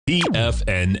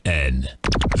TFNN,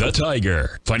 the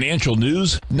Tiger Financial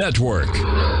News Network.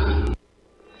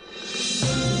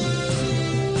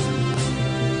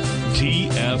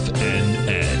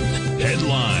 TFNN,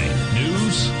 headline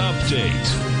news update.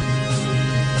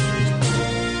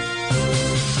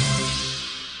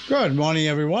 Good morning,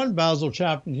 everyone. Basil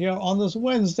Chapman here. On this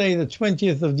Wednesday, the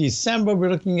 20th of December, we're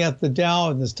looking at the Dow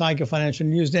and this Tiger Financial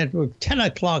News Network 10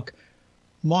 o'clock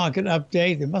market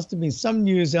update. There must have been some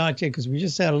news out here because we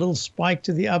just had a little spike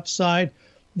to the upside.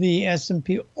 The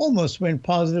S&P almost went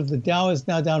positive. The Dow is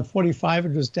now down 45.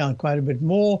 It was down quite a bit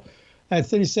more at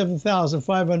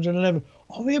 37,511.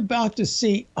 Are we about to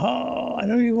see, I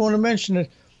don't even want to mention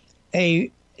it, a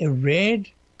red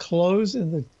close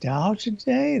in the Dow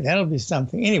today? That'll be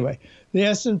something. Anyway, the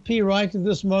S&P right at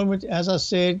this moment, as I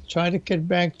said, trying to get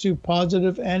back to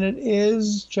positive, and it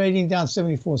is trading down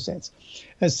 74 cents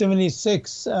at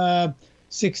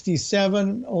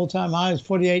 76.67. All-time high is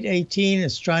 48.18.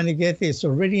 It's trying to get there. It's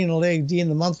already in a leg D in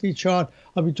the monthly chart.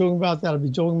 I'll be talking about that. I'll be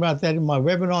talking about that in my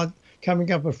webinar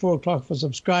coming up at 4 o'clock for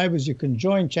subscribers. You can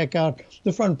join, check out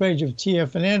the front page of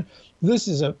TFNN. This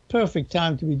is a perfect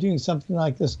time to be doing something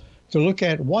like this, to look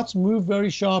at what's moved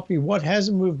very sharply, what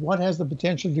hasn't moved, what has the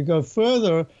potential to go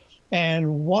further,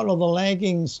 and what are the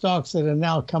lagging stocks that have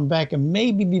now come back and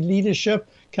maybe be leadership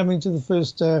coming to the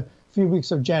first few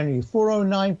weeks of January.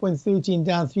 409.13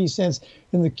 down 3 cents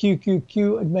in the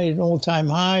QQQ. It made an all-time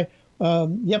high.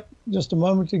 Just a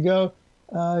moment ago.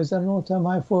 Is that an all-time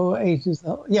high? 408?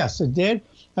 Yes, it did.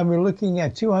 And we're looking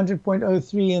at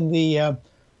 200.03 in the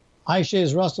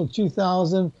iShares Russell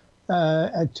 2000.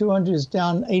 At 200 is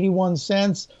down 81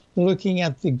 cents. We're looking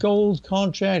at the gold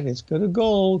contract. It's good to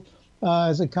gold.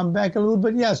 Has it come back a little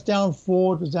bit? Yes, down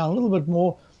 4. It was down a little bit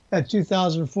more at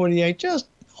 2,048. Just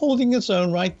holding its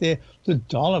own right there. The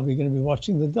dollar, we're going to be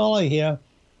watching the dollar here.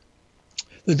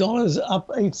 The dollar is up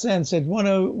 8 cents at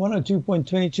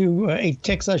 102.22, 8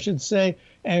 ticks, I should say.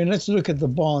 And let's look at the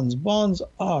bonds. Bonds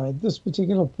are at this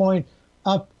particular point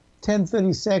up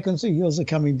 10.30 seconds. So yields are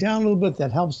coming down a little bit.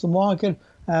 That helps the market.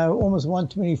 Almost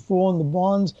 124 in the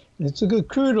bonds. And it's a good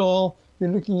crude oil. We're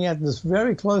looking at this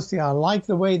very closely. I like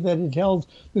the way that it held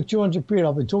the 200 period.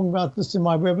 I'll be talking about this in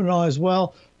my webinar as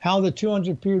well, how the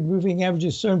 200 period moving average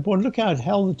is so important. Look how it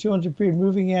held the 200 period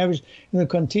moving average in the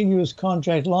continuous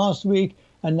contract last week.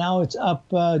 And now it's up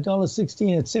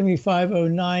 $1.16 at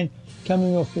 75.09,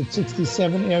 coming off the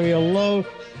 67 area low.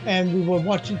 And we were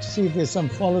watching to see if there's some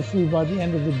follow through by the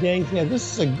end of the day here.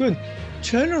 This is a good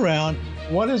turnaround.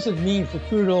 What does it mean for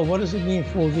crude oil? What does it mean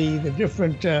for the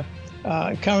different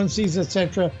currencies,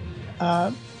 etc.,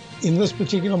 in this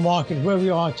particular market where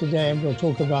we are today? And we'll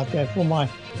talk about that for my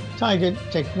Tiger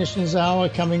Technicians Hour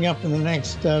coming up in the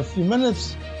next few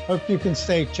minutes. Hope you can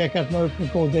stay. Check out my Open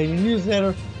Call Daily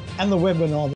Newsletter and the webinar.